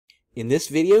In this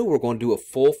video, we're going to do a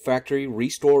full factory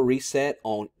restore reset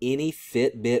on any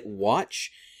Fitbit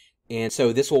watch. And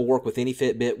so this will work with any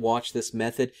Fitbit watch, this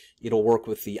method. It'll work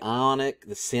with the Ionic,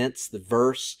 the Sense, the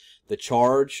Verse, the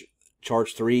Charge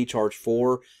 3, Charge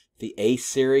 4, the Ace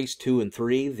series 2 and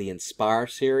 3, the Inspire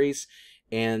series,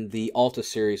 and the Alta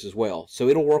series as well. So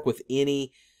it'll work with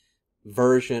any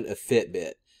version of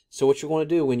Fitbit. So what you're going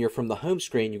to do when you're from the home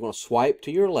screen, you're going to swipe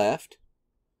to your left,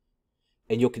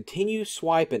 and you'll continue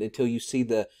swiping until you see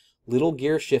the little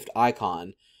gear shift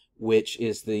icon, which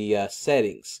is the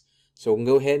settings. So we can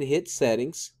go ahead and hit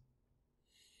settings,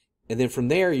 and then from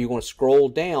there you're going to scroll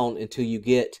down until you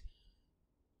get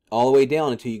all the way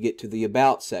down until you get to the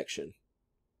About section.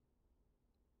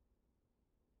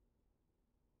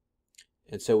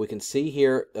 And so we can see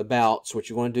here About. So what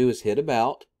you're going to do is hit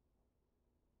About.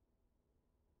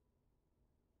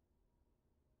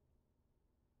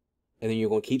 And then you're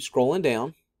going to keep scrolling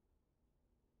down.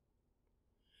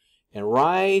 And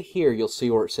right here you'll see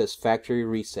where it says Factory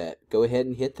Reset. Go ahead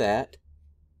and hit that.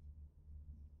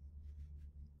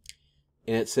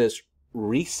 And it says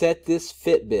Reset this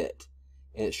Fitbit.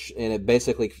 And it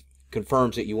basically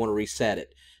confirms that you want to reset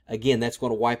it. Again, that's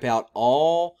going to wipe out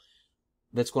all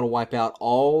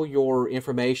your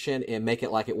information and make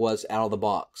it like it was out of the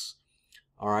box.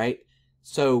 Alright?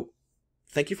 So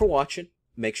thank you for watching.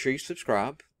 Make sure you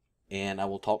subscribe. And I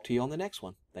will talk to you on the next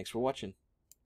one. Thanks for watching.